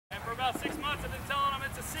about 6 months, I've been telling them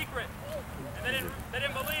it's a secret, and they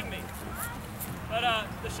didn't believe me. But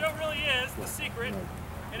the show really is The Secret,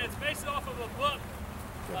 and it's based off of a book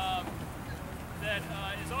that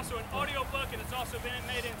is also an audio book, and it's also been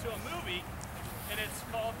made into a movie, and it's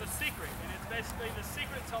called The Secret, and it's basically the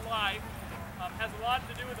secret to life. Has a lot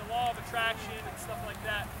to do with the law of attraction and stuff like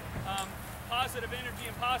that. Positive energy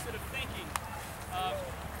and positive thinking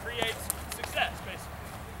creates success, basically.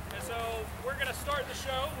 And so we're going to start the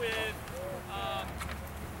show with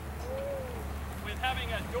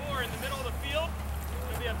having a door in the middle of the field.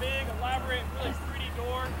 It'll be a big, elaborate, really pretty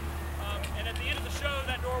door. And at the end of the show,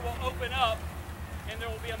 that door will open up, and there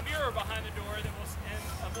will be a mirror behind the door that will, and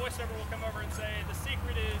a voiceover will come over and say, "The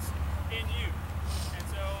secret is in you." And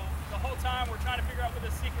so the whole time we're trying to figure out what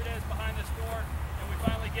the secret is behind this door, and we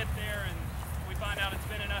finally get there and we find out it's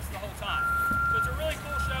been in us the whole time. So it's a really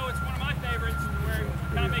cool show. It's one of my favorites, where it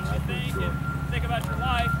kind of makes you think about your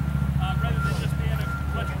life rather than just being a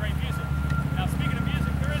bunch of great music. Now, speaking of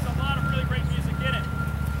music, there is a lot of really great music in it.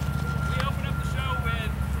 We open up the show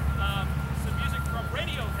with some music from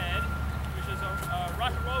Radiohead, which is a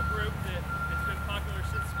rock and roll group that has been popular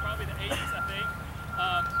since probably the 80s, I think.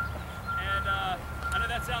 I know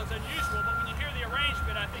that sounds unusual, but when you hear the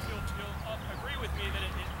arrangement, I think you'll agree with me that it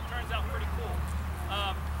turns out pretty cool.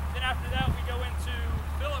 Then after that, we go into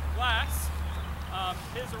Philip Glass,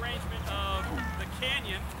 his arrangement of The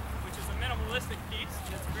Canyon, which is a minimalistic piece.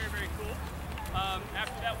 It's very, very cool.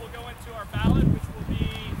 After that, we'll go into our ballad, which will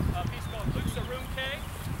be a piece called Luxa Rumke,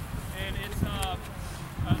 and it's a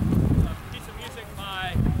piece of music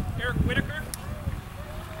by Eric Whitacre,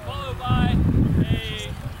 followed by a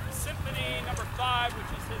Symphony No. 5,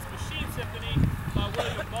 which is his Machine Symphony by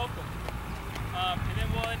William Bolcom. And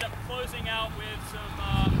then we'll end up closing out with some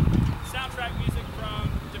soundtrack music from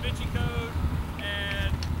Da Vinci Code,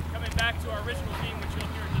 and coming back to our original theme, which you'll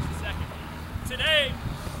hear in just a second. Today,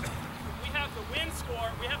 we have the wind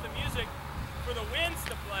score. We have the music for the winds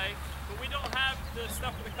to play, but we don't have the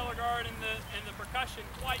stuff for the color guard and the percussion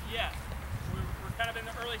quite yet. We're kind of in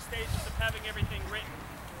the early stages of having everything written.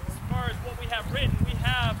 As far as what we have written, we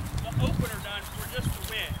have the opener done for just the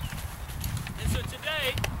wind. And so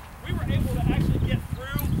today, we were able to actually get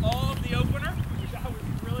through all of the opener, which I was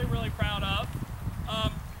really, really proud of.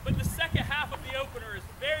 But the second half of the opener is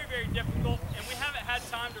very, very difficult, and we haven't had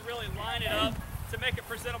time to really line it up to make it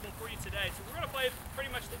presentable for you today. So we're going to play pretty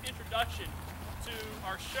much the introduction to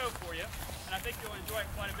our show for you, and I think you'll enjoy it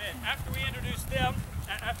quite a bit. After we introduce them,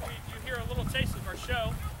 after you hear a little taste of our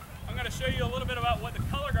show, I'm going to show you a little bit about what the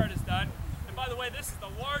color guard has done. And by the way, this is the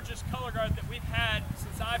largest color guard that we've had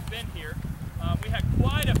since I've been here. We had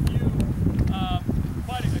quite a few,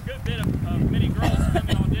 quite a good bit of many girls come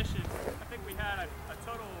in audition. I think we had a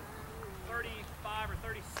total of 35 or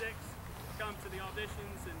 36 come to the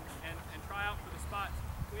auditions and try out for the spots.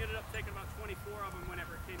 We ended up taking about 24 of them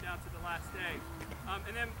whenever it came down to the last day.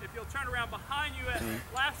 And then if you'll turn around behind you,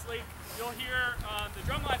 lastly, you'll hear the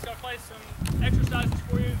drum line's going to play some exercises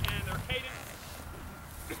for you and their cadence.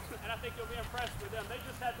 And I think you'll be impressed with them. They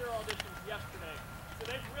just had their auditions yesterday. So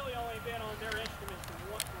they've really only been on their instruments for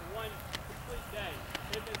one complete day.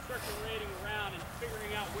 They've been circulating around and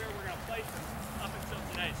figuring out where we're going to place them up until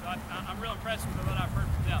today. So I'm real impressed with what I've heard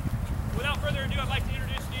from them. Without further ado, I'd like to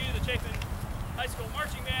introduce to you the Chapin High School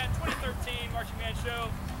Marching Band 2013 Marching Band Show,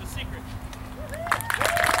 The Secret.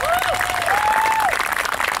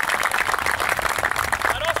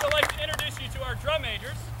 I'd also like to introduce you to our drum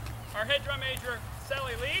majors. Our head drum major,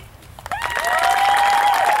 Sally Lee.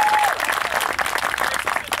 Our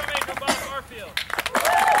assistant drum major, Bob Barfield.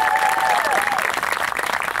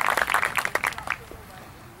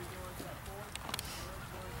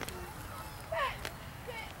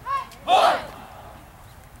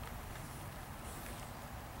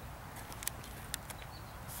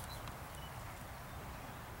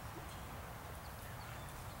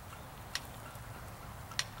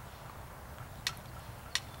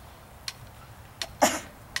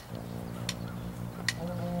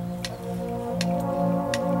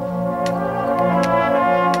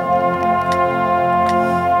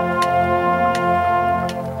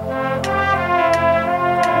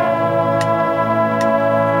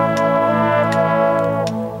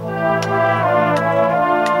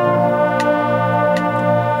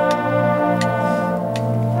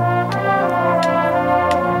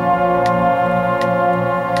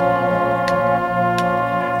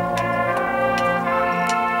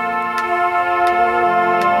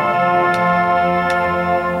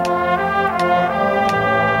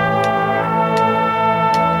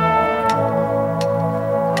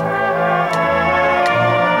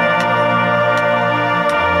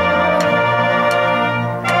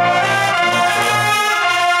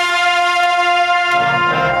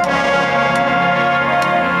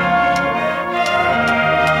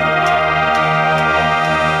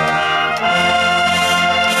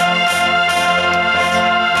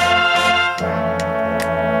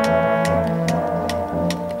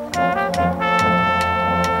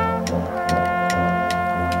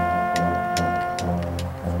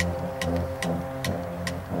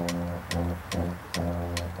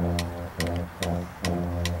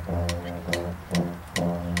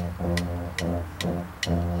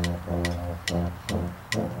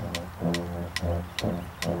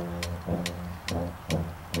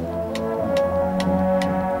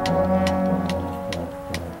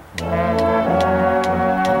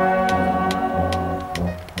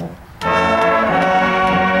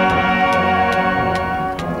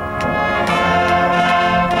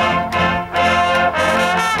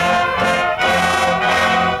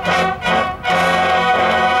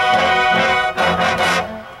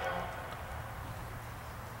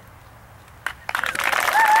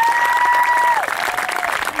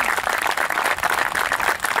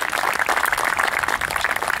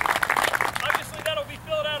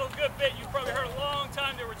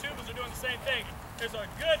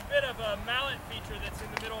 good bit of a mallet feature that's in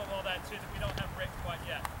the middle of all that too that we don't have written quite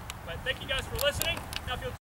yet. But thank you guys for listening. Now if you'll